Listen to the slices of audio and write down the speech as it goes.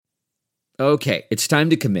Okay, it's time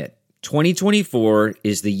to commit. 2024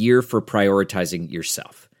 is the year for prioritizing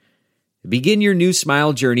yourself. Begin your new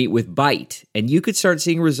smile journey with Byte, and you could start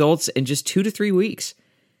seeing results in just 2 to 3 weeks.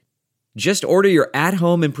 Just order your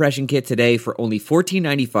at-home impression kit today for only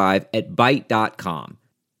 $14.95 at Byte.com.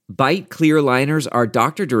 Byte clear liners are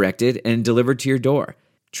doctor-directed and delivered to your door.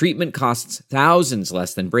 Treatment costs thousands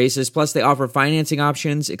less than braces, plus they offer financing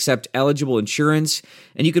options, accept eligible insurance,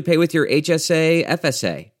 and you could pay with your HSA,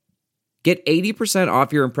 FSA. Get 80%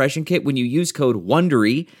 off your impression kit when you use code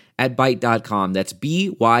WONDERY at Byte.com. That's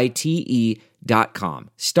BYTE.com.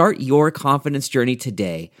 Start your confidence journey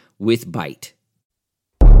today with Byte.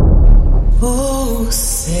 Oh,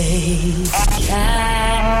 say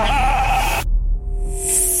can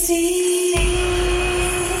see.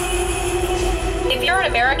 If you're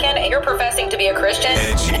an American and you're professing to be a Christian,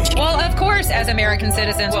 well, of course, as American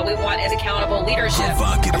citizens, what we want is accountable leadership.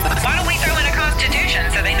 Why don't we throw in a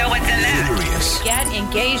constitution so they know what's in there? Get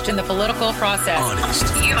engaged in the political process. Honest.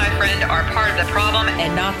 You, my friend, are part of the problem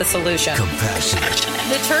and not the solution. Compassionate.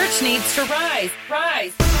 The church needs to rise.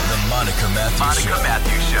 Rise. The Monica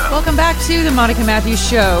Matthews Show. Welcome back to the Monica Matthews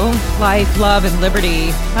Show, Life, Love, and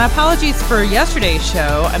Liberty. My apologies for yesterday's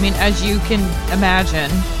show. I mean, as you can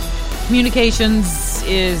imagine, communications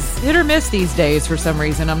is hit or miss these days for some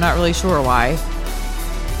reason. I'm not really sure why.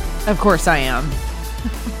 Of course I am.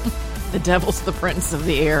 The devil's the prince of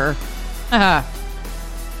the air.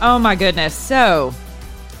 Oh my goodness. So,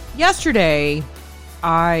 yesterday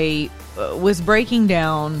I was breaking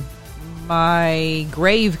down my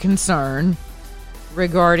grave concern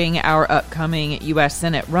regarding our upcoming U.S.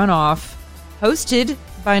 Senate runoff, hosted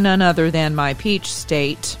by none other than my Peach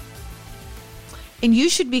State. And you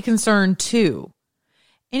should be concerned too.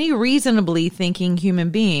 Any reasonably thinking human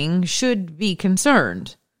being should be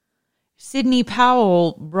concerned. Sidney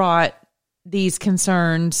Powell brought these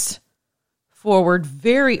concerns forward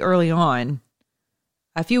very early on.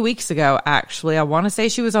 A few weeks ago, actually, I want to say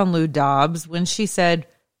she was on Lou Dobbs when she said,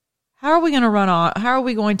 how are we going to run on? How are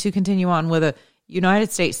we going to continue on with a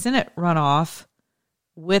United States Senate runoff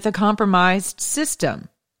with a compromised system?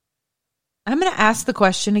 I'm going to ask the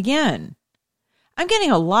question again. I'm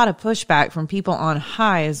getting a lot of pushback from people on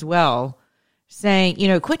high as well, saying,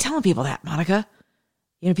 quit telling people that, Monica.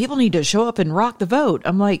 People need to show up and rock the vote.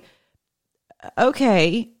 I'm like,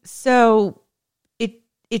 okay, so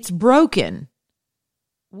it's broken.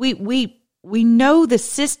 We know the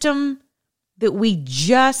system that we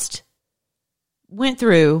just went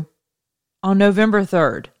through on November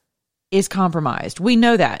 3rd is compromised. We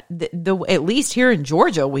know that. At least here in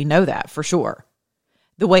Georgia, we know that for sure.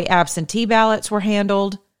 The way absentee ballots were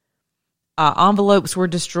handled, envelopes were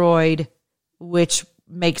destroyed, which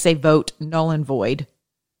makes a vote null and void.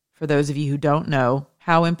 For those of you who don't know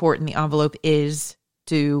how important the envelope is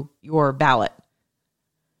to your ballot.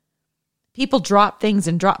 People drop things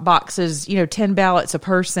in drop boxes, 10 ballots a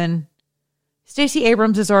person. Stacey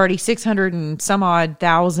Abrams is already 600 and some odd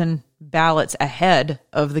thousand ballots ahead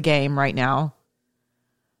of the game right now.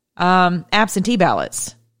 Absentee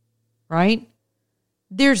ballots, right?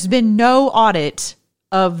 There's been no audit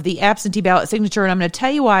of the absentee ballot signature, and I'm going to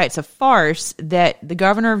tell you why it's a farce that the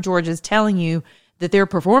governor of Georgia is telling you that they're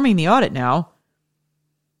performing the audit now.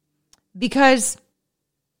 Because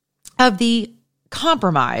of the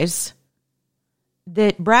compromise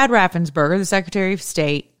that Brad Raffensperger, the Secretary of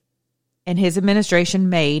State, and his administration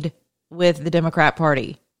made with the Democrat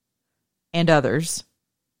Party and others,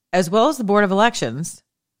 as well as the Board of Elections.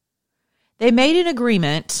 They made an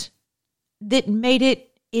agreement that made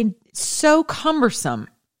it so cumbersome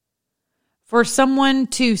for someone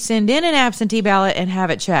to send in an absentee ballot and have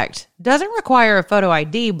it checked. Doesn't require a photo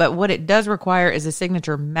ID, but what it does require is a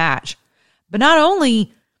signature match. But not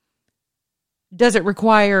only does it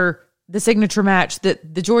require the signature match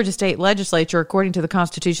that the Georgia State Legislature, according to the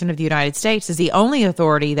Constitution of the United States, is the only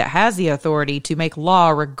authority that has the authority to make law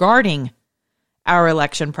regarding our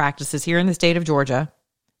election practices here in the state of Georgia.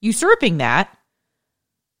 Usurping that,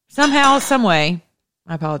 somehow, some way,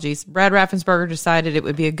 my apologies, Brad Raffensperger decided it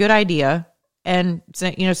would be a good idea, and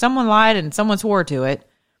someone lied and someone swore to it,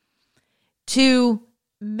 to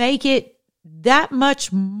make it that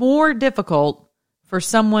much more difficult for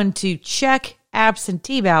someone to check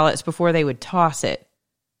absentee ballots before they would toss it.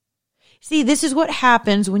 See, this is what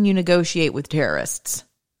happens when you negotiate with terrorists.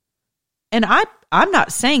 And I'm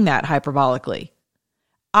not saying that hyperbolically.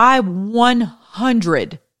 I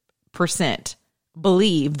 100%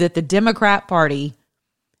 believe that the Democrat Party,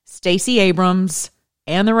 Stacey Abrams,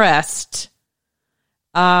 and the rest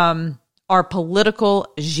are political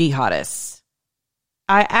jihadists.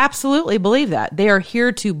 I absolutely believe that. They are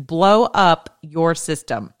here to blow up your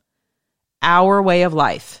system. our way of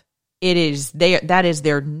life. That is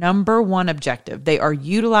their number one objective. They are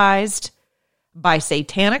utilized by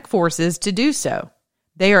satanic forces to do so.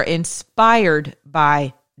 They are inspired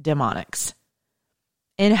by demonics.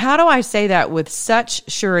 And how do I say that with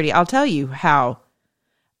such surety? I'll tell you how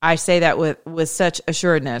I say that with such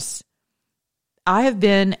assuredness. I have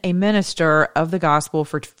been a minister of the gospel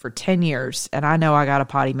for 10 years, and I know I got a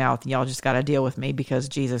potty mouth, and y'all just got to deal with me because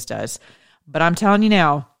Jesus does. But I'm telling you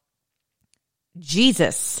now,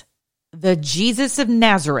 Jesus, the Jesus of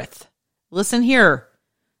Nazareth. Listen here,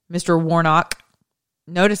 Mr. Warnock.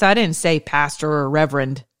 Notice I didn't say pastor or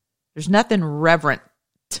reverend. There's nothing reverent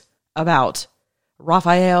about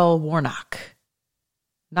Raphael Warnock.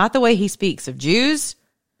 Not the way he speaks of Jews,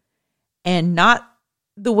 and not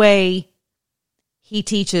the way he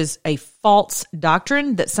teaches a false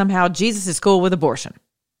doctrine that somehow Jesus is cool with abortion.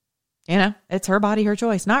 You know, it's her body, her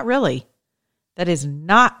choice. Not really. That is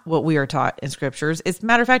not what we are taught in scriptures. As a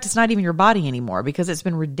matter of fact, it's not even your body anymore because it's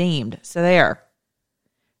been redeemed. So there.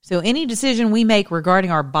 So any decision we make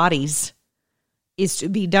regarding our bodies is to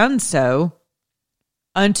be done so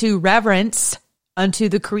unto reverence unto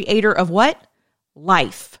the creator of what?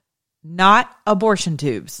 Life, not abortion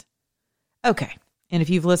tubes. Okay. And if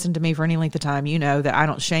you've listened to me for any length of time, you know that I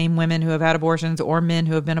don't shame women who have had abortions or men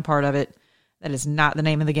who have been a part of it. That is not the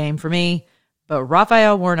name of the game for me. But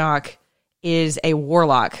Raphael Warnock is a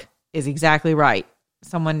warlock, is exactly right.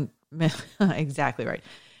 Exactly right.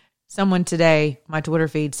 Someone today, my Twitter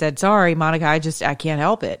feed said, sorry, Monica, I can't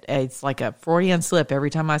help it. It's like a Freudian slip. Every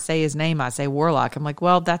time I say his name, I say warlock. I'm like,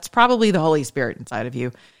 well, that's probably the Holy Spirit inside of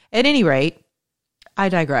you. At any rate, I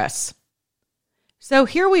digress. So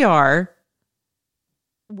here we are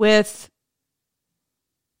with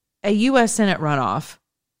a U.S. Senate runoff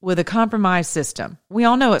with a compromised system. We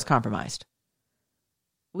all know it's compromised.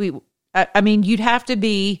 I mean, you'd have to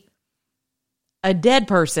be a dead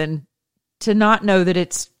person to not know that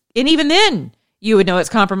it's, and even then you would know it's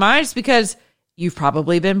compromised because you've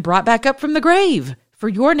probably been brought back up from the grave for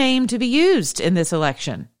your name to be used in this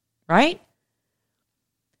election, right?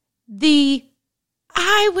 I'm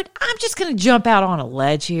just going to jump out on a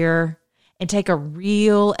ledge here and take a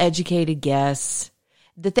real educated guess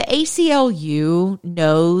that the ACLU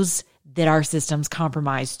knows that our system's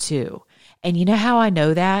compromised too. And you know how I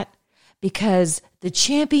know that? Because the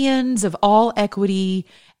champions of all equity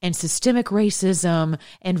and systemic racism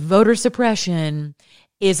and voter suppression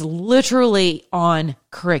is literally on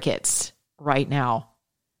crickets right now.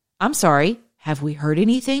 I'm sorry, have we heard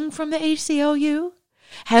anything from the ACLU?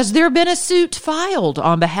 Has there been a suit filed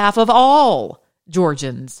on behalf of all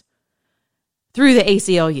Georgians through the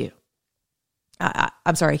ACLU?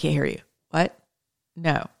 I'm sorry, I can't hear you. What?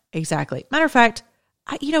 No, exactly. Matter of fact,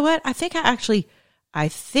 you know what? I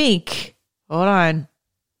think, hold on,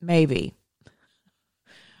 maybe.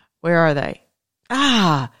 Where are they?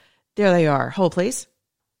 There they are. Hold, please.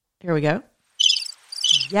 Here we go.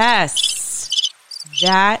 Yes,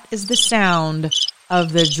 that is the sound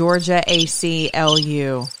of the Georgia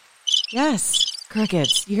ACLU. Yes,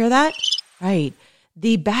 crickets. You hear that? Right.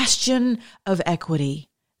 The bastion of equity.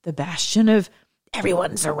 The bastion of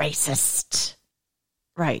everyone's a racist.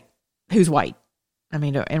 Right. Who's white? I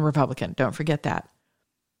mean, and Republican. Don't forget that.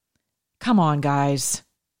 Come on, guys.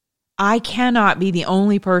 I cannot be the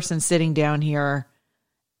only person sitting down here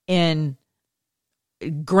in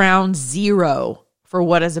ground zero for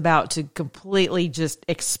what is about to completely just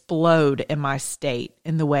explode in my state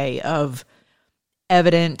in the way of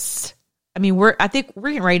evidence. I mean, I think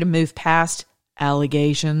we're getting ready to move past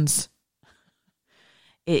allegations.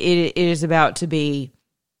 It is about to be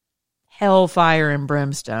hellfire and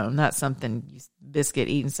brimstone. That's something you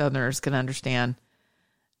biscuit-eating Southerners can understand.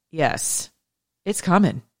 Yes, it's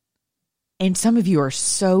coming. And some of you are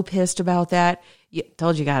so pissed about that.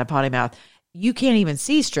 Told you got a potty mouth. You can't even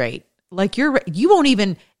see straight. Like you don't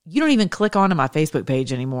even click onto my Facebook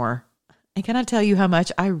page anymore. And can I tell you how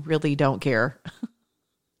much I really don't care?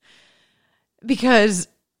 Because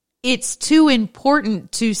it's too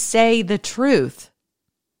important to say the truth.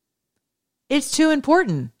 It's too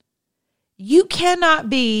important. You cannot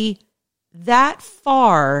be that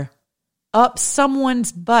far up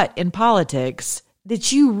someone's butt in politics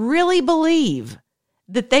that you really believe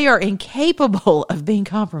that they are incapable of being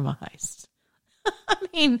compromised. I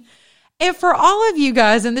mean, and for all of you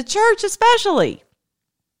guys in the church especially,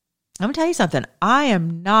 I'm going to tell you something. I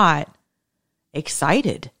am not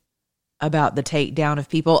excited about the takedown of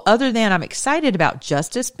people other than I'm excited about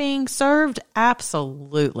justice being served.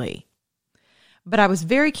 Absolutely. But I was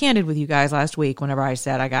very candid with you guys last week whenever I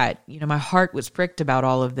said I got, my heart was pricked about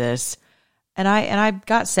all of this. And I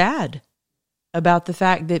got sad about the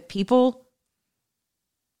fact that people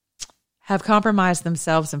have compromised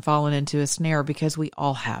themselves and fallen into a snare, because we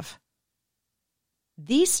all have.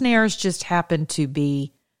 These snares just happen to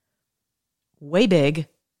be way big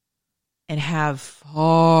and have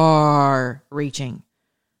far-reaching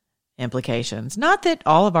implications. Not that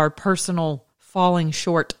all of our personal falling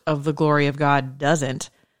short of the glory of God doesn't,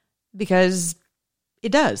 because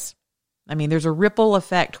it does. I mean, there's a ripple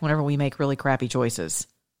effect whenever we make really crappy choices.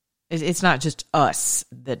 It's not just us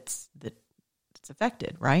that's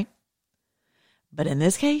affected, right? But in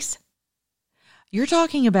this case, you're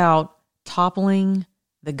talking about toppling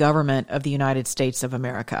the government of the United States of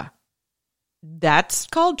America. That's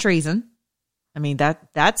called treason. I mean,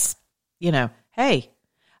 that's, hey,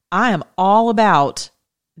 I am all about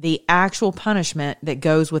the actual punishment that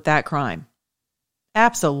goes with that crime.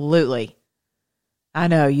 Absolutely. I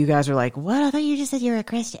know you guys are like, what? I thought you just said you were a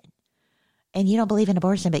Christian and you don't believe in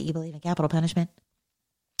abortion, but you believe in capital punishment.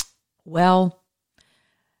 Well,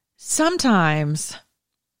 sometimes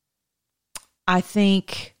I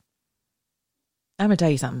think, I'm going to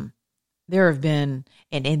tell you something. There have been,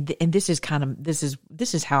 and this is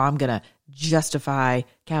how I'm going to justify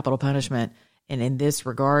capital punishment. And in this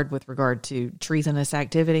regard, with regard to treasonous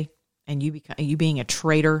activity, and you being a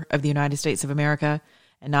traitor of the United States of America,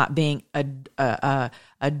 and not being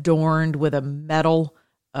adorned with a medal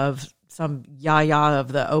of some yaya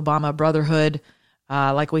of the Obama Brotherhood,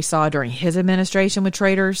 like we saw during his administration with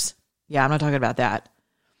traitors. Yeah, I'm not talking about that.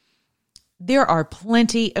 There are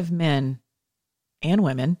plenty of men and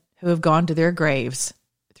women who have gone to their graves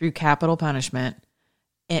through capital punishment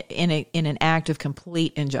in an act of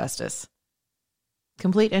complete injustice.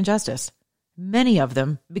 Complete injustice. Many of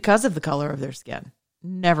them, because of the color of their skin,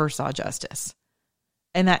 never saw justice.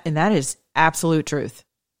 And that is absolute truth.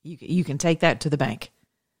 You can take that to the bank.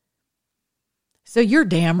 So you're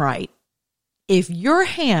damn right. If your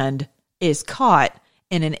hand is caught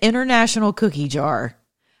in an international cookie jar,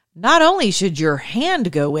 not only should your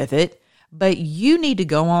hand go with it, but you need to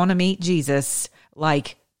go on to meet Jesus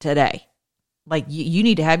like today. Like you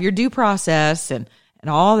need to have your due process and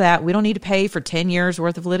all that. We don't need to pay for 10 years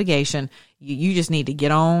worth of litigation. You just need to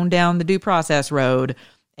get on down the due process road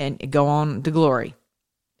and go on to glory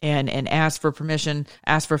and ask for permission,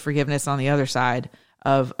 ask for forgiveness on the other side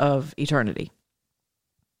of eternity.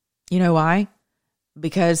 You know why?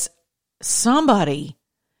 Because someone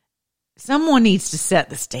needs to set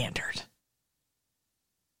the standard.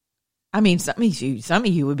 I mean, some of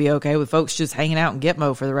you would be okay with folks just hanging out in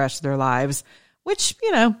Gitmo for the rest of their lives, which,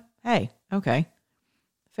 hey, okay,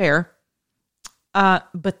 fair.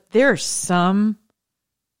 But there's some,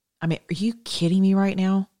 are you kidding me right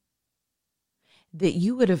now? That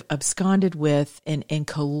you would have absconded with and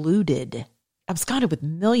colluded, absconded with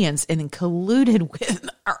millions and then colluded with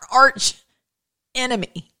our arch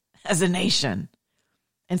enemy as a nation.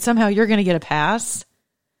 And somehow you're going to get a pass?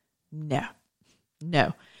 No,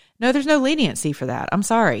 there's no leniency for that. I'm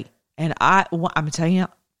sorry. And I'm telling you,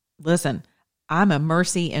 listen, I'm a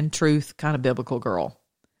mercy and truth kind of biblical girl.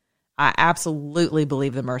 I absolutely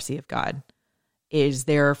believe the mercy of God is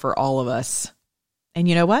there for all of us. And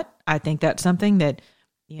you know what? I think that's something that,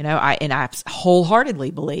 I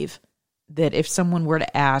wholeheartedly believe that if someone were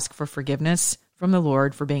to ask for forgiveness from the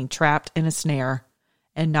Lord for being trapped in a snare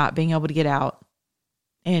and not being able to get out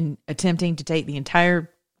and attempting to take the entire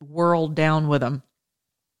world down with them,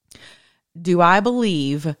 do I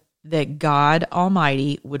believe that God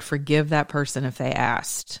Almighty would forgive that person if they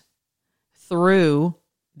asked through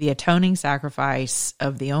the atoning sacrifice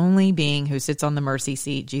of the only being who sits on the mercy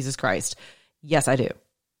seat, Jesus Christ? Yes, I do.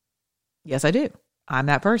 Yes, I do. I'm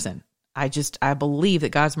that person. I believe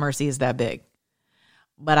that God's mercy is that big.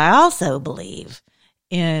 But I also believe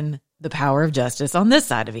in the power of justice on this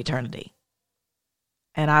side of eternity.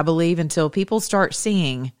 And I believe until people start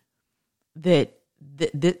seeing that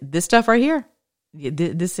this stuff right here,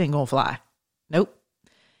 this ain't gonna fly. Nope.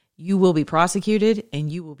 You will be prosecuted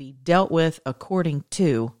and you will be dealt with according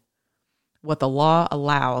to what the law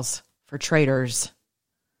allows for traitors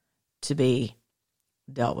to be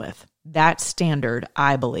dealt with. That standard,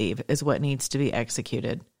 I believe, is what needs to be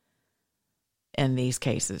executed in these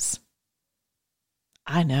cases.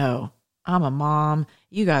 I know. I'm a mom.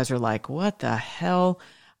 You guys are like, what the hell?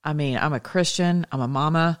 I'm a Christian. I'm a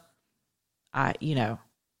mama.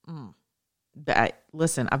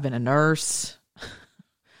 Listen, I've been a nurse.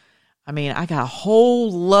 I got a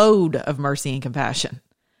whole load of mercy and compassion.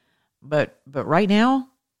 But right now,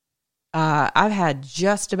 I've had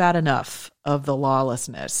just about enough of the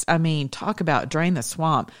lawlessness. Talk about drain the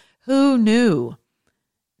swamp. Who knew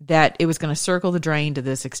that it was going to circle the drain to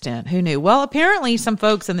this extent? Who knew? Well, apparently some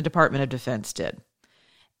folks in the Department of Defense did.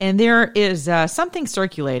 And there is something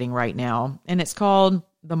circulating right now, and it's called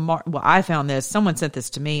I found this. Someone sent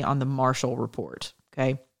this to me on the Marshall Report.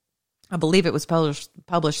 Okay. I believe it was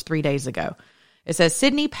published 3 days ago. It says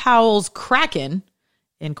Sidney Powell's Kraken,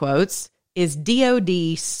 in quotes, is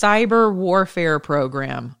DOD cyber warfare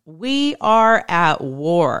program. We are at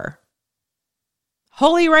war.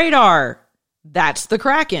 Holy radar. That's the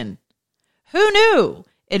Kraken. Who knew?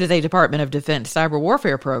 It is a Department of Defense cyber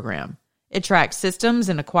warfare program. It tracks systems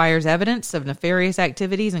and acquires evidence of nefarious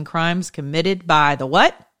activities and crimes committed by the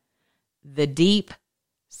what? The deep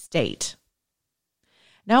state.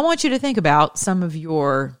 Now I want you to think about some of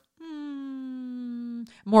your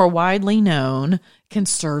more widely known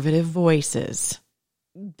conservative voices,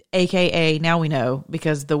 aka now we know,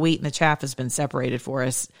 because the wheat and the chaff has been separated for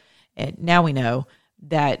us, and now we know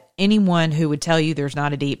that anyone who would tell you there's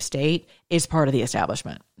not a deep state is part of the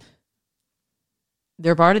establishment.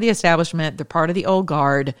 They're part of the establishment. They're part of the old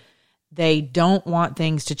guard. They don't want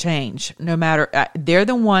things to change. No matter, they're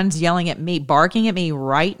the ones yelling at me, barking at me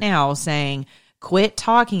right now saying, quit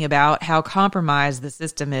talking about how compromised the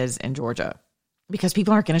system is in Georgia because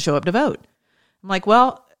people aren't going to show up to vote. I'm like,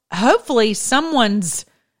 well, hopefully someone's,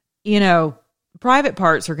 private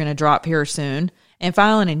parts are going to drop here soon and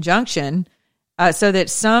file an injunction so that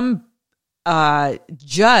some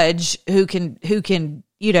judge who can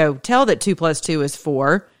tell that 2 + 2 is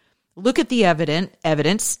 4, look at the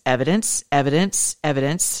evidence,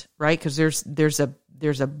 right? Because there's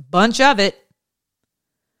a bunch of it.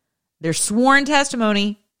 There's sworn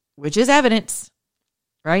testimony, which is evidence,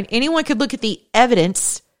 right? Anyone could look at the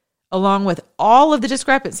evidence along with all of the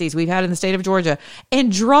discrepancies we've had in the state of Georgia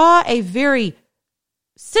and draw a very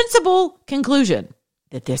sensible conclusion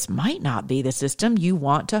that this might not be the system you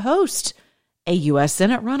want to host a U.S.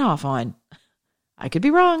 Senate runoff on. I could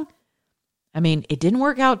be wrong. I mean, it didn't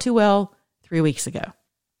work out too well 3 weeks ago.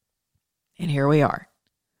 And here we are.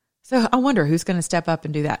 So I wonder who's going to step up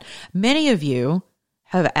and do that. Many of you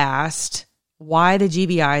have asked why the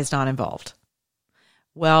GBI is not involved.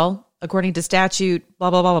 Well, according to statute, blah,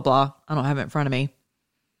 blah, blah, blah, blah. I don't have it in front of me.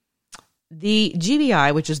 The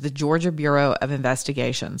GBI, which is the Georgia Bureau of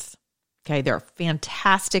Investigations, okay, they're a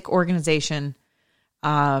fantastic organization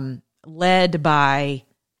led by,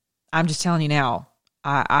 I'm just telling you now,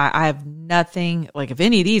 I have nothing, like if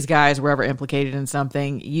any of these guys were ever implicated in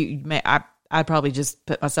something, I'd probably just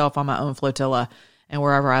put myself on my own flotilla, and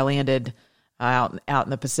wherever I landed out in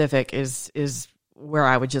the Pacific is where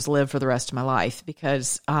I would just live for the rest of my life,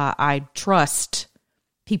 because I trust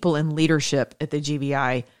people in leadership at the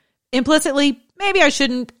GBI implicitly. Maybe I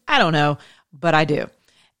shouldn't, I don't know, but I do.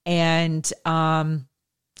 And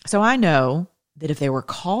so I know that if they were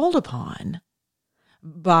called upon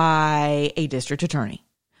by a district attorney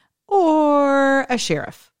or a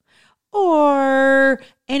sheriff or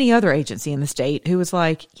any other agency in the state who was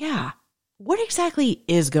like, yeah, what exactly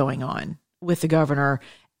is going on with the governor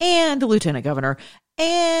and the lieutenant governor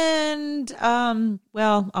and,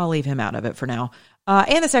 well, I'll leave him out of it for now,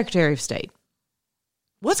 and the Secretary of State.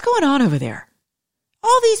 What's going on over there?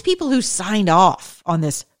 All these people who signed off on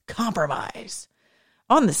this compromise,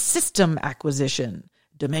 on the system acquisition,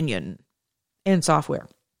 dominion, in software.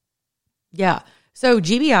 Yeah. So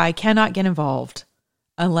GBI cannot get involved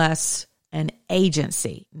unless an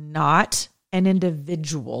agency, not an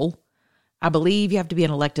individual. I believe you have to be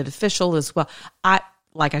an elected official as well.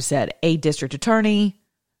 Like I said, a district attorney.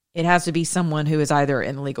 It has to be someone who is either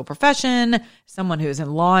in the legal profession, someone who is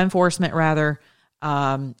in law enforcement, rather.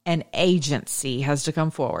 An agency has to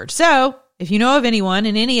come forward. So if you know of anyone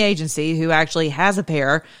in any agency who actually has a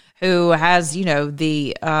pair, who has,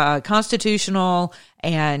 the constitutional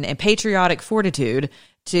and patriotic fortitude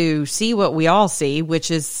to see what we all see,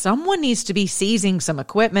 which is someone needs to be seizing some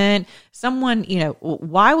equipment. Someone,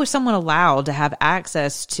 why was someone allowed to have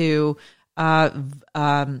access to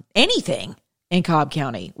anything in Cobb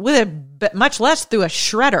County, but much less through a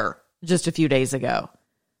shredder just a few days ago?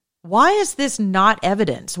 Why is this not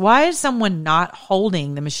evidence? Why is someone not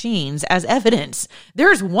holding the machines as evidence?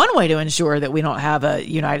 There's one way to ensure that we don't have a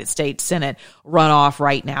United States Senate runoff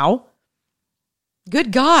right now.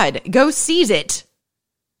 Good God, go seize it.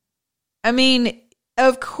 I mean,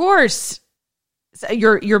 of course,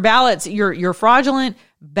 your ballots, your fraudulent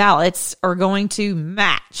ballots are going to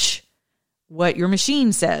match what your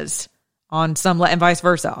machine says on some and vice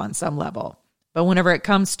versa on some level. But whenever it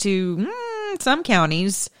comes to some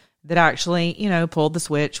counties that actually, pulled the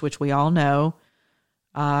switch, which we all know,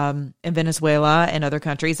 in Venezuela and other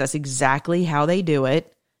countries, that's exactly how they do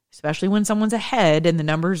it, especially when someone's ahead and the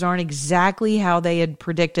numbers aren't exactly how they had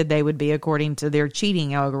predicted they would be according to their cheating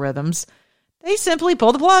algorithms. They simply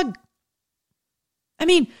pull the plug. I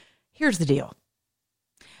mean, here's the deal.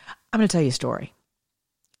 I'm going to tell you a story.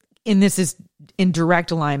 And this is in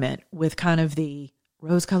direct alignment with kind of the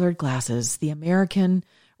rose-colored glasses, the American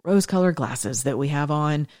rose-colored glasses that we have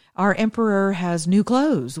on. Our emperor has new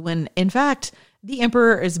clothes when, in fact, the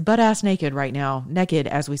emperor is butt-ass naked right now. Naked,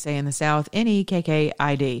 as we say in the South,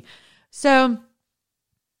 N-E-K-K-I-D. So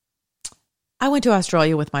I went to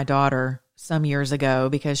Australia with my daughter some years ago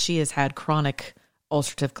because she has had chronic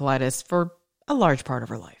ulcerative colitis for a large part of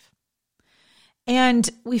her life. And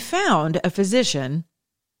we found a physician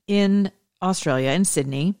in Australia, in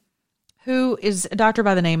Sydney, who is a doctor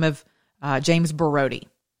by the name of James Borody.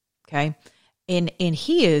 Okay. And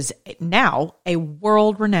he is now a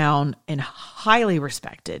world-renowned and highly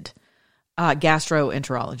respected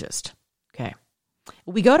gastroenterologist. Okay.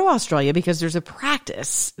 We go to Australia because there's a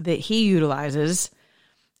practice that he utilizes,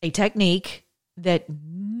 a technique that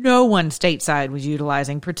no one stateside was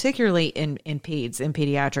utilizing, particularly in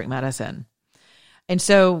pediatric medicine. And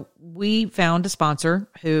so we found a sponsor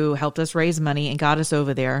who helped us raise money and got us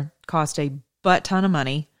over there. Cost a butt ton of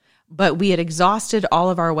money, but we had exhausted all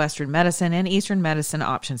of our Western medicine and Eastern medicine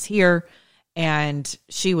options here. And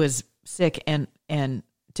she was sick. And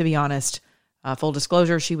to be honest, full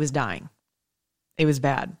disclosure, she was dying. It was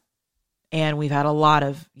bad. And we've had a lot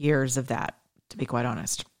of years of that, to be quite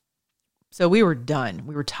honest. So we were done.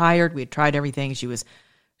 We were tired. We had tried everything. She was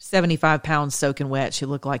 75 pounds soaking wet. She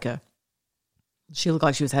looked like she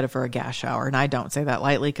was headed for a gas shower. And I don't say that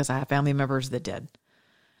lightly because I have family members that did.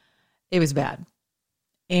 It was bad.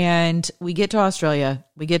 And we get to Australia,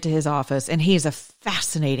 we get to his office, and he is a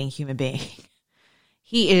fascinating human being.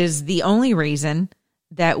 He is the only reason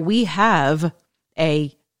that we have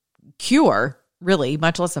a cure, really,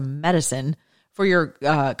 much less a medicine, for your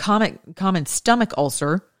common stomach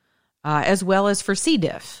ulcer, as well as for C.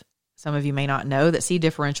 diff. Some of you may not know that C.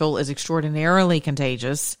 differential is extraordinarily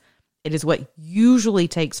contagious. It is what usually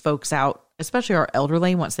takes folks out, especially our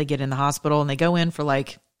elderly, once they get in the hospital and they go in for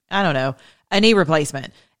a knee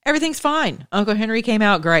replacement. Everything's fine. Uncle Henry came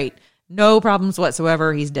out great. No problems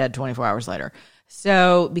whatsoever. He's dead 24 hours later.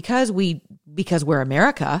 So because we're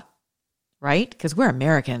America, right? Because we're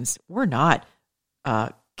Americans. We're not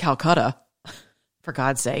Calcutta, for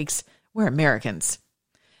God's sakes. We're Americans.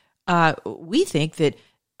 We think that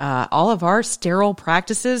all of our sterile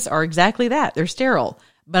practices are exactly that. They're sterile.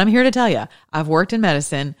 But I'm here to tell you, I've worked in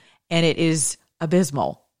medicine, and it is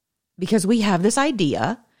abysmal because we have this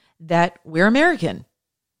idea that we're American.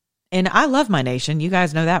 And I love my nation. You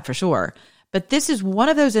guys know that for sure. But this is one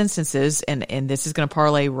of those instances, and this is going to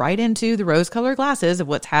parlay right into the rose-colored glasses of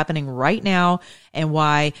what's happening right now and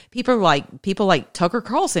why people like Tucker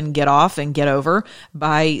Carlson get off and get over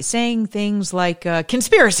by saying things like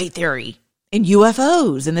conspiracy theory and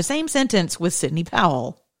UFOs in the same sentence with Sidney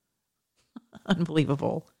Powell.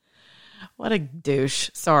 Unbelievable. What a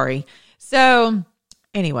douche. Sorry. So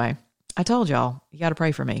anyway, I told y'all, you got to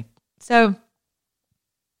pray for me. So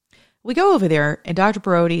we go over there and Dr.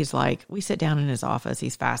 Borody is we sit down in his office.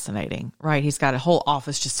 He's fascinating, right? He's got a whole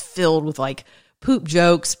office just filled with poop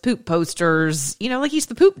jokes, poop posters, he's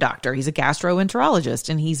the poop doctor. He's a gastroenterologist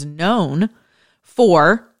and he's known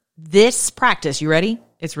for this practice. You ready?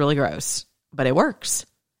 It's really gross, but it works.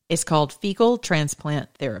 It's called fecal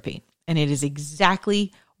transplant therapy. And it is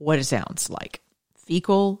exactly what it sounds like.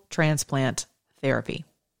 Fecal transplant therapy.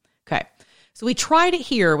 Okay. So we tried it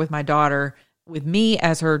here with my daughter, with me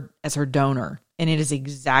as her donor. And it is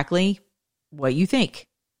exactly what you think.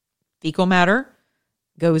 Fecal matter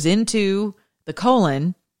goes into the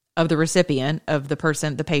colon of the recipient, of the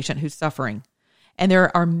patient who's suffering. And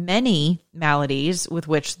there are many maladies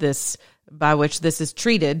by which this is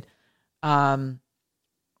treated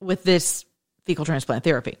with this fecal transplant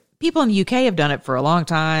therapy. People in the UK have done it for a long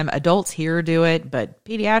time. Adults here do it, but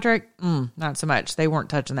pediatric, not so much. They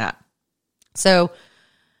weren't touching that. So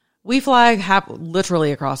we fly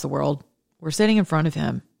literally across the world. We're sitting in front of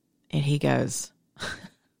him, and he goes,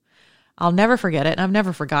 I'll never forget it, and I've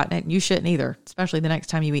never forgotten it, and you shouldn't either, especially the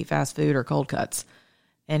next time you eat fast food or cold cuts.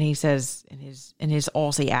 And he says in his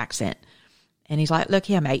Aussie accent, and he's like, look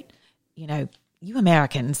here, mate, you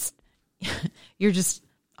Americans, you're just,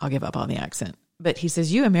 I'll give up on the accent. But he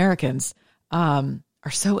says, you Americans are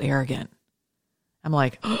so arrogant. I'm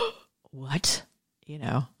like, oh, what?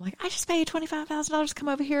 I just paid $25,000 to come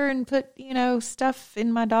over here and put, stuff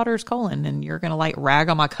in my daughter's colon. And you're going to rag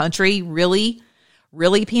on my country? Really?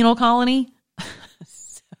 Really, penal colony?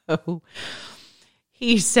 So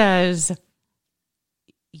he says,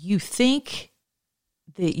 you think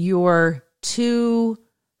that you're too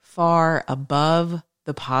far above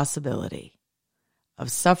the possibility of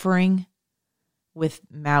suffering with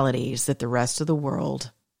maladies that the rest of the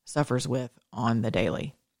world suffers with on the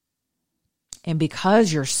daily. And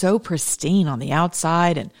because you're so pristine on the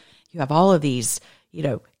outside and you have all of these,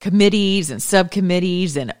 committees and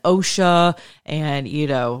subcommittees and OSHA and,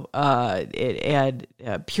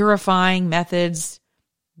 purifying methods,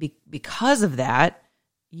 because of that,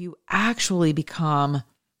 you actually become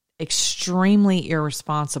extremely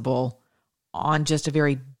irresponsible on just a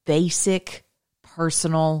very basic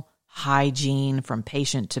personal hygiene from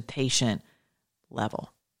patient to patient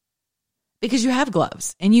level. Because you have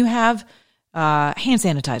gloves and you have hand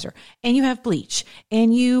sanitizer and you have bleach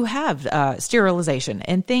and you have sterilization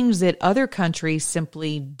and things that other countries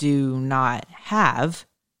simply do not have,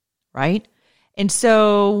 right? And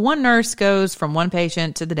so one nurse goes from one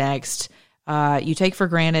patient to the next. You take for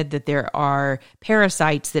granted that there are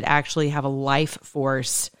parasites that actually have a life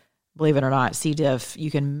force. Believe it or not, C. diff,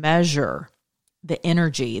 you can measure the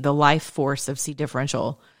energy, the life force of C.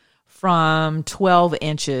 differential from 12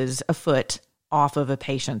 inches a foot off of a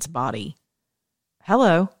patient's body.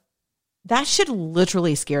 Hello. That should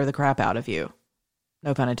literally scare the crap out of you.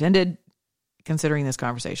 No pun intended, considering this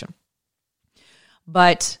conversation.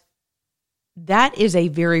 But that is a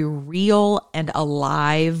very real and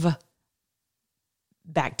alive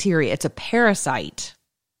bacteria. It's a parasite,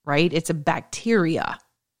 right? It's a bacteria.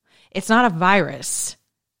 It's not a virus,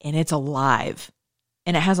 and it's alive,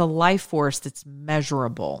 and it has a life force that's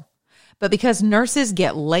measurable. But because nurses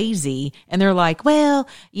get lazy and they're like, well,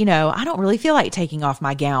 I don't really feel like taking off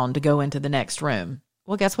my gown to go into the next room.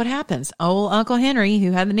 Well, guess what happens? Old Uncle Henry,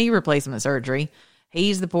 who had the knee replacement surgery,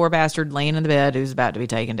 he's the poor bastard laying in the bed who's about to be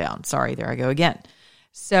taken down. Sorry, there I go again.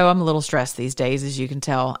 So I'm a little stressed these days, as you can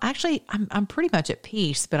tell. Actually, I'm pretty much at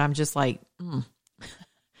peace, but I'm just like,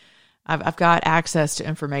 I've got access to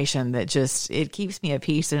information that it keeps me at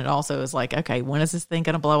peace. And it also is like, okay, when is this thing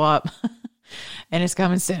going to blow up? And it's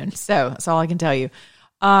coming soon. So that's all I can tell you.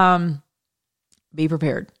 Be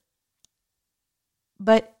prepared.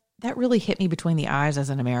 But that really hit me between the eyes as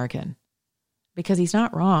an American, because he's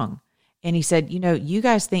not wrong. And he said, you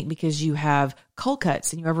guys think because you have cold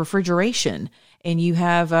cuts and you have refrigeration and you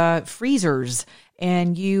have freezers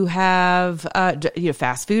and you have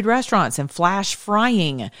fast food restaurants and flash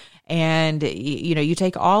frying, and you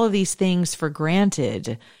take all of these things for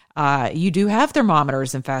granted. You do have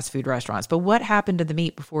thermometers in fast food restaurants, but what happened to the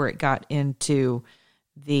meat before it got into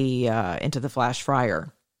the flash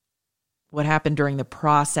fryer? What happened during the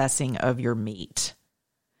processing of your meat?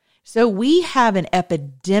 So we have an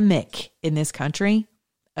epidemic in this country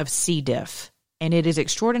of C. diff, and it is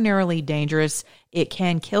extraordinarily dangerous. It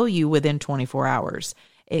can kill you within 24 hours.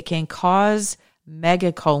 It can cause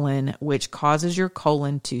megacolon, which causes your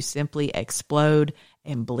colon to simply explode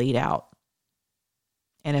and bleed out.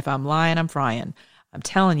 And if I'm lying, I'm frying. I'm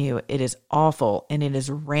telling you, it is awful and it is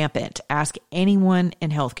rampant. Ask anyone in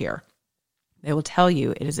healthcare. They will tell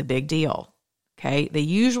you it is a big deal. Okay. They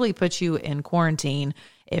usually put you in quarantine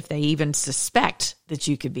if they even suspect that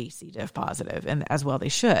you could be C. diff positive, and as well they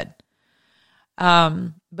should.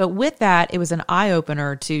 But with that, it was an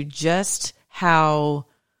eye-opener to just how,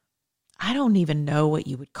 I don't even know what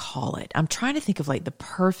you would call it. I'm trying to think of like the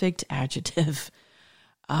perfect adjective.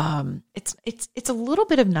 It's a little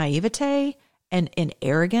bit of naivete and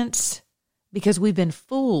arrogance, because we've been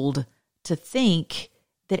fooled to think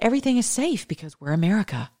that everything is safe because we're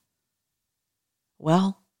America.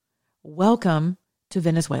 Well, welcome to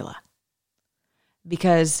Venezuela,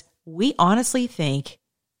 because we honestly think,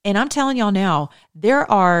 and I'm telling y'all now, there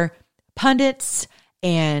are pundits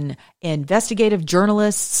and investigative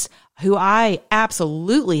journalists who I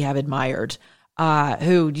absolutely have admired,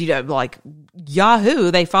 who, like Yahoo,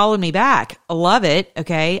 they followed me back. I love it.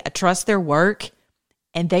 Okay. I trust their work.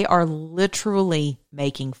 And they are literally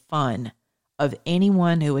making fun of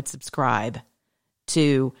anyone who would subscribe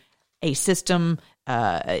to a system,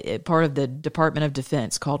 part of the Department of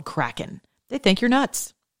Defense called Kraken. They think you're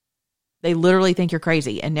nuts. They literally think you're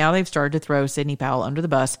crazy. And now they've started to throw Sidney Powell under the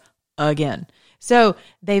bus again. So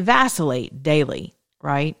they vacillate daily,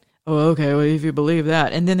 right? Oh, okay, well, if you believe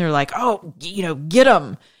that. And then they're like, oh, get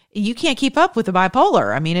them. You can't keep up with the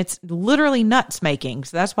bipolar. I mean, it's literally nuts making.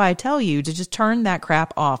 So that's why I tell you to just turn that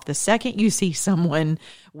crap off the second you see someone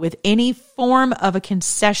with any form of a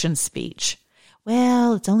concession speech.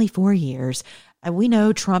 Well, it's only 4 years. We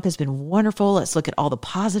know Trump has been wonderful. Let's look at all the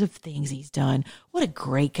positive things he's done. What a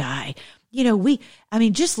great guy.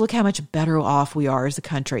 Just look how much better off we are as a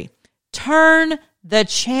country. Turn the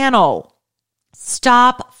channel.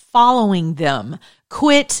 Stop following them.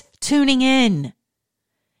 Quit tuning in.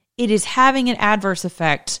 It is having an adverse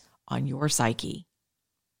effect on your psyche.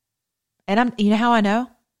 And you know how I know?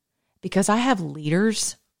 because I have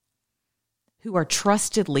leaders who are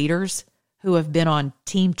trusted leaders who have been on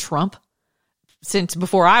Team Trump since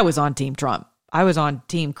before I was on Team Trump. I was on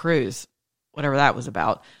Team Cruz, whatever that was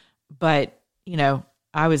about. But, you know,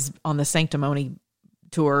 I was on the sanctimony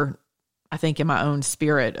tour, I think in my own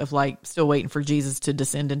spirit of like still waiting for Jesus to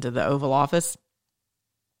descend into the Oval Office.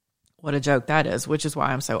 What a joke that is, which is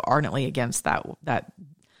why I'm so ardently against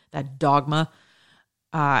that dogma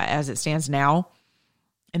as it stands now.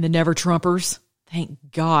 And the Never Trumpers,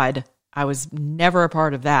 thank God I was never a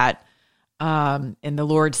part of that. And the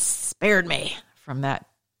Lord spared me from that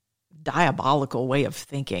diabolical way of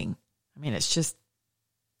thinking. I mean, it's just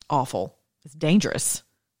awful. It's dangerous.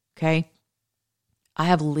 Okay. I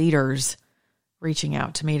have leaders reaching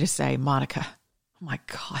out to me to say, Monica, oh my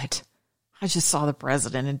God, I just saw the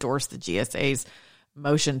president endorse the GSA's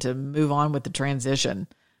motion to move on with the transition.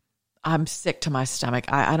 I'm sick to my stomach.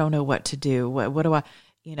 I don't know what to do. What do I,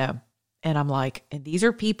 you know? And I'm like, and these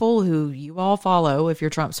are people who you all follow, if you're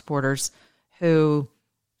Trump supporters, who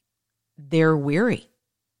they're weary.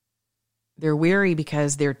 They're weary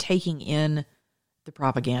because they're taking in the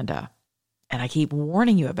propaganda. And I keep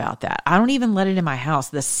warning you about that. I don't even let it in my house.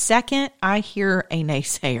 The second I hear a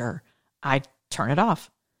naysayer, I turn it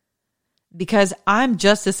off. Because I'm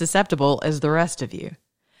just as susceptible as the rest of you.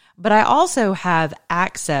 But I also have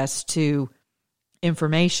access to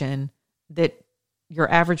information that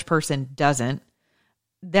your average person doesn't,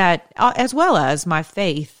 that as well as my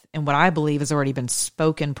faith and what I believe has already been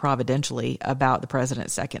spoken providentially about the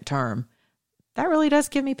president's second term. That really does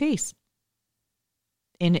give me peace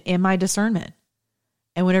in my discernment.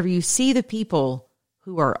 And whenever you see the people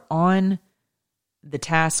who are on the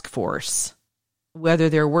task force, whether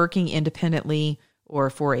they're working independently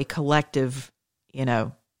or for a collective,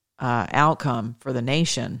 outcome for the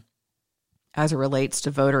nation as it relates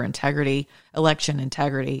to voter integrity, election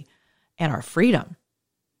integrity, and our freedom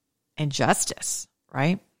and justice,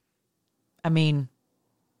 right? I mean,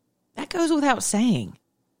 that goes without saying.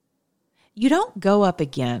 You don't go up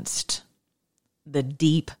against the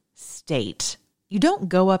deep state. You don't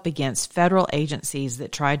go up against federal agencies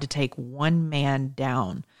that tried to take one man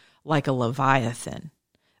down like a Leviathan.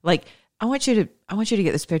 Like, I want you to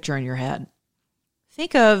get this picture in your head.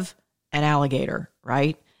 Think of an alligator,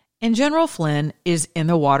 right? And General Flynn is in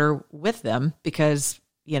the water with them because,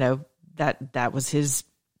 that was his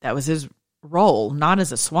role, not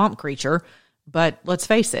as a swamp creature, but let's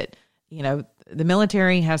face it, the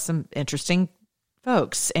military has some interesting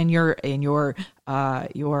folks, and your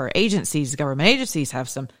agencies, government agencies, have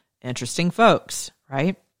some interesting folks,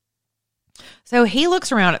 right? So he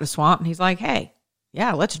looks around at the swamp and he's like, hey,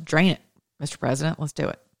 yeah, let's drain it, Mr. President. Let's do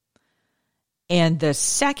it. And the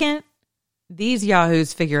second these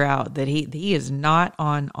yahoos figure out that he is not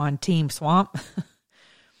on Team Swamp,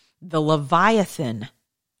 the Leviathan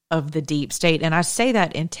of the deep state, and I say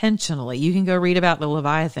that intentionally. You can go read about the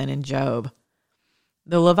Leviathan in Job.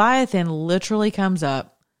 The Leviathan literally comes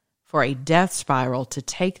up for a death spiral to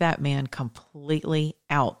take that man completely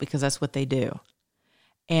out, because that's what they do.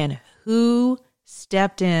 And who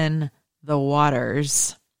stepped in the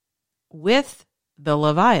waters with the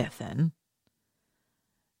Leviathan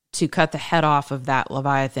to cut the head off of that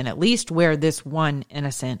Leviathan, at least where this one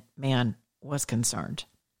innocent man was concerned?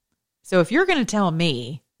 So if you're going to tell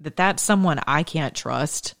me that that's someone I can't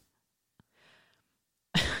trust,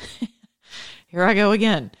 here I go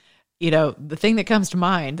again. The thing that comes to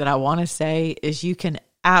mind that I want to say is you can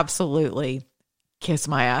absolutely kiss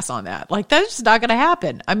my ass on that. Like, that's just not going to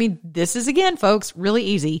happen. I mean, this is, again, folks, really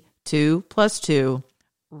easy. 2 + 2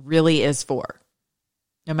 really is 4.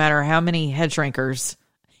 No matter how many head shrinkers,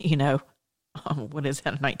 what is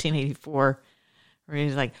that, 1984, where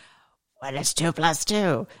he's like, what is 2 +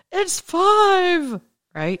 2? It's 5,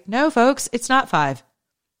 right? No, folks, it's not 5.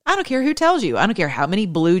 I don't care who tells you. I don't care how many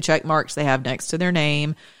blue check marks they have next to their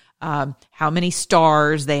name, how many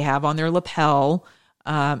stars they have on their lapel.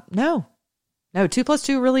 No, 2 +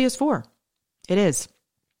 2 really is 4. It is.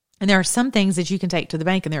 And there are some things that you can take to the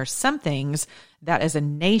bank, and there are some things that as a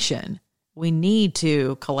nation, we need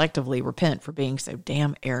to collectively repent for being so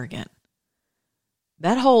damn arrogant.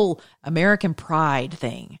 That whole American pride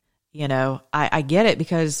thing, I get it,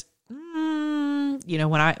 because,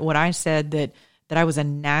 when I said that I was a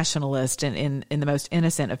nationalist in the most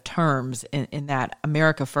innocent of terms, in that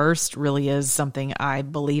America first really is something I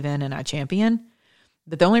believe in and I champion.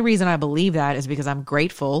 But the only reason I believe that is because I'm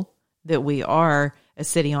grateful that we are a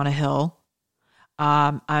city on a hill.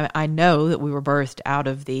 I know that we were birthed out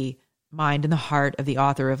of the mind and the heart of the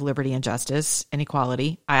author of Liberty and Justice and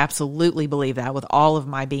Equality. I absolutely believe that with all of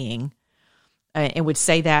my being, and would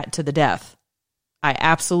say that to the death. I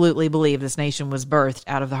absolutely believe this nation was birthed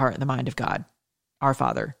out of the heart and the mind of God, our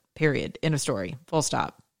Father, period. End of story, full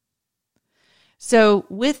stop. So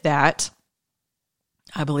with that,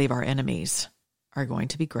 I believe our enemies are going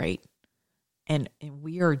to be great. And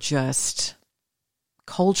we are just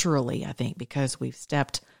culturally, I think, because we've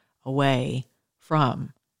stepped away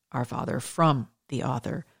from our Father, from the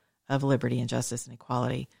author of liberty and justice and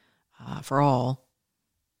equality for all,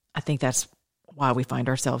 I think that's why we find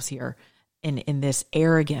ourselves here in this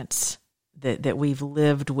arrogance that we've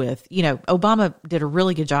lived with. You know, Obama did a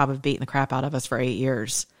really good job of beating the crap out of us for 8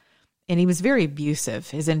 years. And he was very abusive.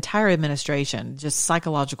 His entire administration, just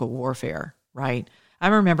psychological warfare, right? I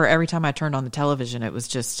remember every time I turned on the television, it was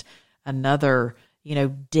just another,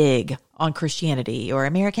 dig on Christianity or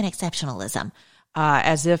American exceptionalism,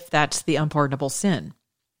 as if that's the unpardonable sin,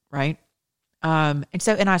 right? And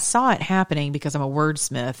I saw it happening because I'm a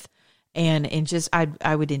wordsmith, and just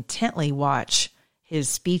I would intently watch his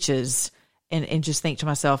speeches and just think to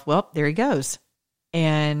myself, well, there he goes.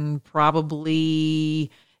 And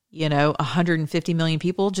probably, 150 million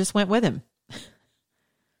people just went with him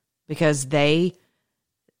because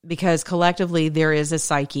collectively there is a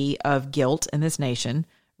psyche of guilt in this nation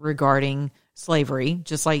regarding slavery.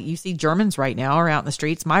 Just like you see Germans right now are out in the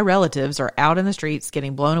streets. My relatives are out in the streets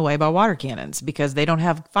getting blown away by water cannons because they don't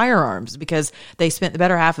have firearms, because they spent the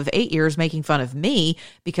better half of 8 years making fun of me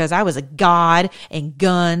because I was a God and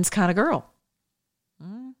guns kind of girl.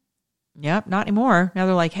 Yep, not anymore. Now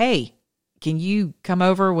they're like, hey, can you come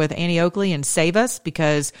over with Annie Oakley and save us?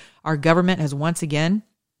 Because our government has once again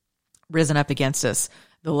risen up against us.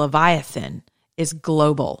 The Leviathan is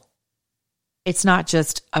global. It's not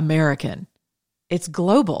just American. It's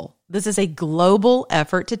global. This is a global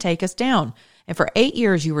effort to take us down. And for 8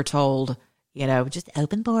 years, you were told, just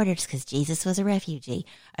open borders because Jesus was a refugee.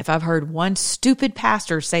 If I've heard one stupid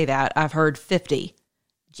pastor say that, I've heard 50.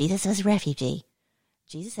 Jesus was a refugee.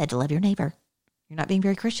 Jesus said to love your neighbor. You're not being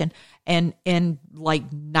very Christian. And like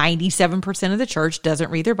 97% of the church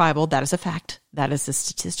doesn't read their Bible. That is a fact. That is a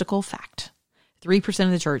statistical fact. 3%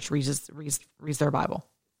 of the church reads their Bible.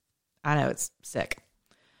 I know, it's sick.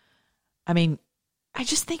 I mean, I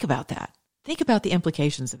just think about that. Think about the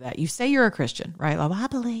implications of that. You say you're a Christian, right? Well, I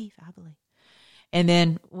believe. And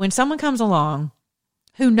then when someone comes along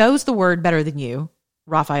who knows the word better than you,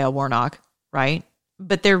 Raphael Warnock, right?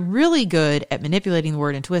 But they're really good at manipulating the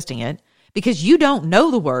word and twisting it because you don't know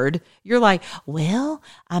the word. You're like, well,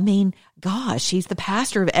 I mean, gosh, he's the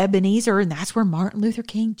pastor of Ebenezer, and that's where Martin Luther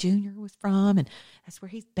King Jr. was from, and that's where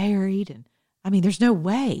he's buried. And I mean, there's no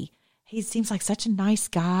way. He seems like such a nice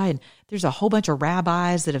guy, and there's a whole bunch of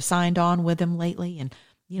rabbis that have signed on with him lately, and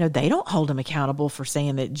they don't hold him accountable for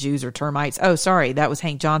saying that Jews are termites. Oh, sorry, that was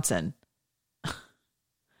Hank Johnson.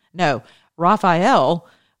 No, Raphael,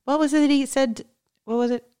 what was it that he said? What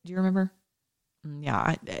was it? Do you remember?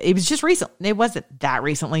 Yeah, it was just recent. It wasn't that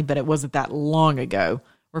recently, but it wasn't that long ago,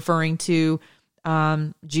 referring to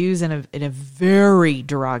Jews in a very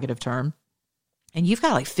derogative term. And you've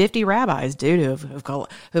got like 50 rabbis, dude,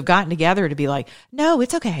 who've gotten together to be like, no,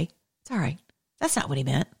 it's okay. It's all right. That's not what he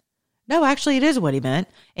meant. No, actually, it is what he meant.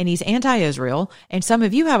 And he's anti-Israel. And some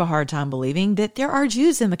of you have a hard time believing that there are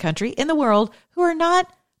Jews in the country, in the world, who are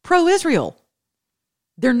not pro-Israel.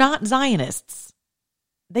 They're not Zionists.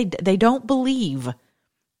 They don't believe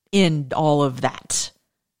in all of that.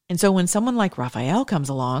 And so when someone like Raphael comes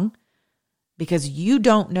along, because you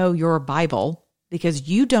don't know your Bible, because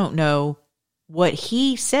you don't know what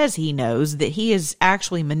he says he knows, that he is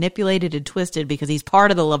actually manipulated and twisted because he's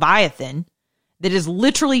part of the Leviathan that is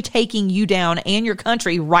literally taking you down and your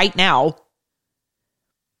country right now.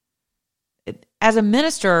 As a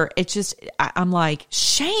minister, it's just, I'm like,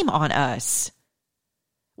 shame on us.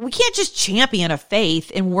 We can't just champion a faith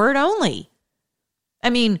in word only. I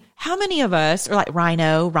mean, how many of us are like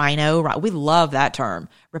rhino, we love that term.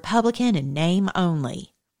 Republican in name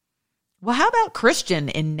only. Well, how about Christian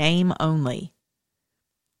in name only?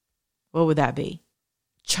 What would that be?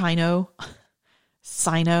 Chino?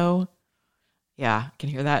 Sino? Yeah, I can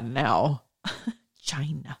hear that now.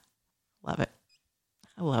 China. Love it.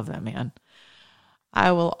 I love that man.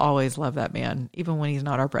 I will always love that man, even when he's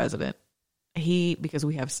not our president. Because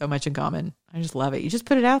we have so much in common. I just love it. You just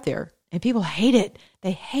put it out there and people hate it.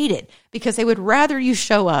 They hate it because they would rather you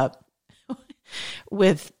show up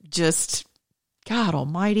with just, God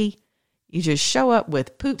almighty, you just show up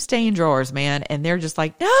with poop stained drawers, man. And they're just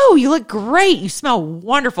like, no, you look great. You smell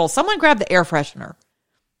wonderful. Someone grab the air freshener.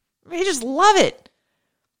 I just love it.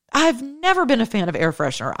 I've never been a fan of air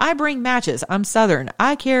freshener. I bring matches. I'm Southern.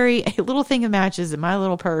 I carry a little thing of matches in my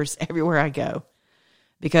little purse everywhere I go.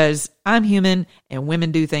 Because I'm human and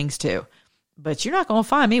women do things too. But you're not going to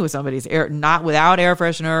find me with somebody's not without air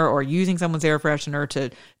freshener or using someone's air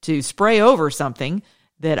freshener to spray over something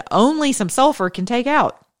that only some sulfur can take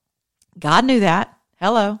out. God knew that.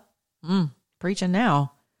 Hello. Preaching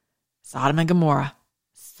now. Sodom and Gomorrah.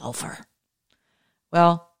 Sulfur.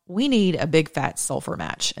 Well, we need a big fat sulfur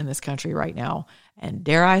match in this country right now. And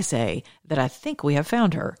dare I say that I think we have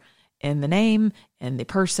found her in the name and the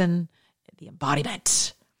person, the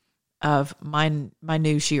embodiment of my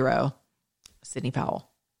new Shiro, Sidney Powell.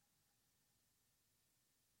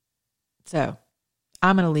 So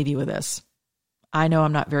I'm going to leave you with this. I know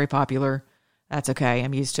I'm not very popular. That's okay.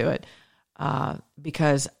 I'm used to it.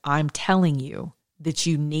 Because I'm telling you that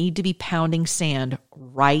you need to be pounding sand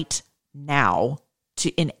right now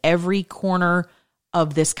in every corner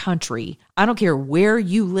of this country. I don't care where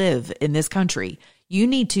you live in this country. You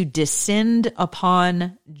need to descend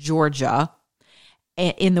upon Georgia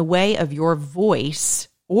in the way of your voice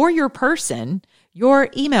or your person, your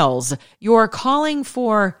emails, your calling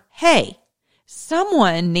for, hey,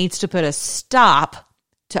 someone needs to put a stop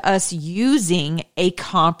to us using a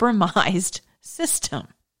compromised system.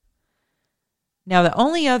 Now, the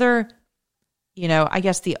only other, I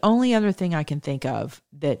guess the only other thing I can think of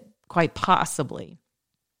that quite possibly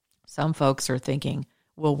some folks are thinking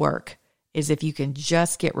will work is if you can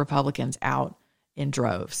just get Republicans out in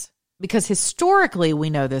droves. Because historically, we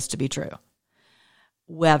know this to be true.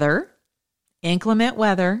 Weather, inclement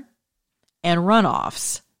weather, and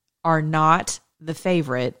runoffs are not the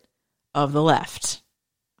favorite of the left.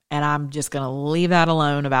 And I'm just going to leave that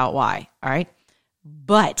alone about why. All right.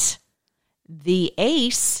 But the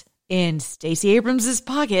ace in Stacey Abrams'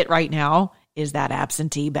 pocket right now is that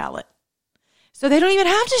absentee ballot. So they don't even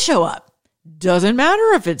have to show up. Doesn't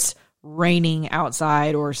matter if it's raining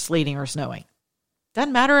outside or sleeting or snowing.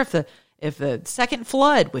 Doesn't matter if the second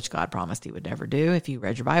flood, which God promised he would never do. If you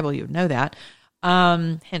read your Bible, you would know that.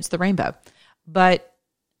 Hence the rainbow. But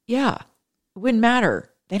yeah, it wouldn't matter.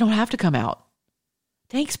 They don't have to come out.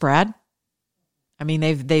 Thanks, Brad. I mean,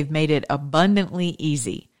 they've made it abundantly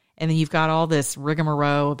easy. And then you've got all this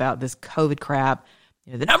rigmarole about this COVID crap.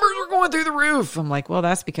 The numbers are going through the roof. I'm like, well,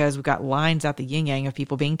 that's because we've got lines out the yin-yang of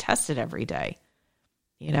people being tested every day.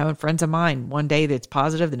 And friends of mine, one day that's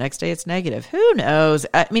positive, the next day it's negative. Who knows?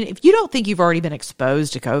 I mean, if you don't think you've already been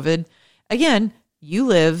exposed to COVID, again, you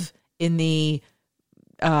live in the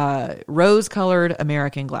rose-colored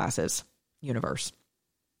American glasses universe.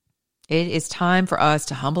 It is time for us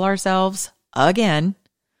to humble ourselves again,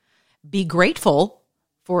 be grateful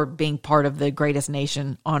for being part of the greatest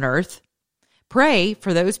nation on earth, pray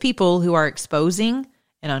for those people who are exposing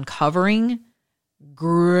and uncovering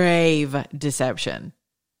grave deception.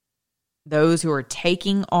 Those who are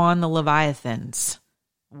taking on the Leviathans.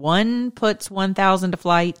 One puts 1,000 to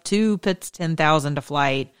flight, two puts 10,000 to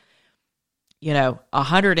flight.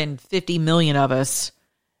 150 million of us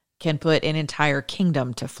can put an entire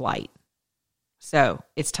kingdom to flight. So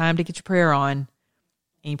it's time to get your prayer on.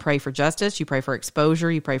 And you pray for justice, you pray for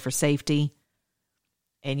exposure, you pray for safety,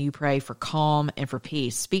 and you pray for calm and for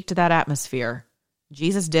peace. Speak to that atmosphere.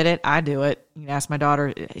 Jesus did it. I do it. You can ask my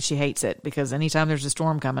daughter. She hates it because anytime there's a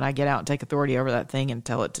storm coming, I get out and take authority over that thing and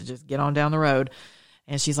tell it to just get on down the road.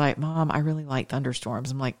 And she's like, Mom, I really like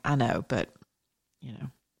thunderstorms. I'm like, I know, but,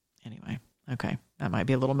 anyway. Okay. That might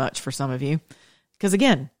be a little much for some of you because,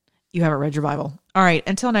 again, you haven't read your Bible. All right.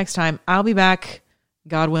 Until next time, I'll be back,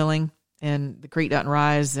 God willing, and the creek doesn't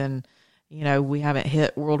rise and, we haven't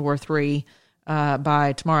hit World War III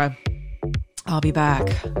by tomorrow. I'll be back.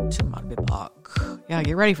 Yeah,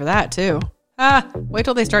 get ready for that too. Wait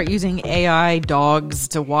till they start using AI dogs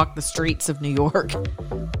to walk the streets of New York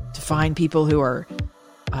to find people who are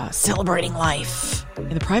celebrating life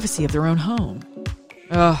in the privacy of their own home.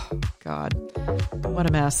 Oh, God. What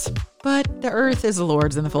a mess. But the earth is the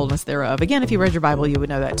Lord's and the fullness thereof. Again, if you read your Bible, you would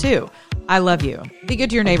know that too. I love you. Be good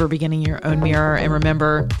to your neighbor, beginning your own mirror. And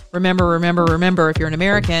remember, if you're an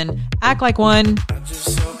American, act like one. I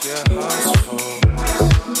just hope your heart's full.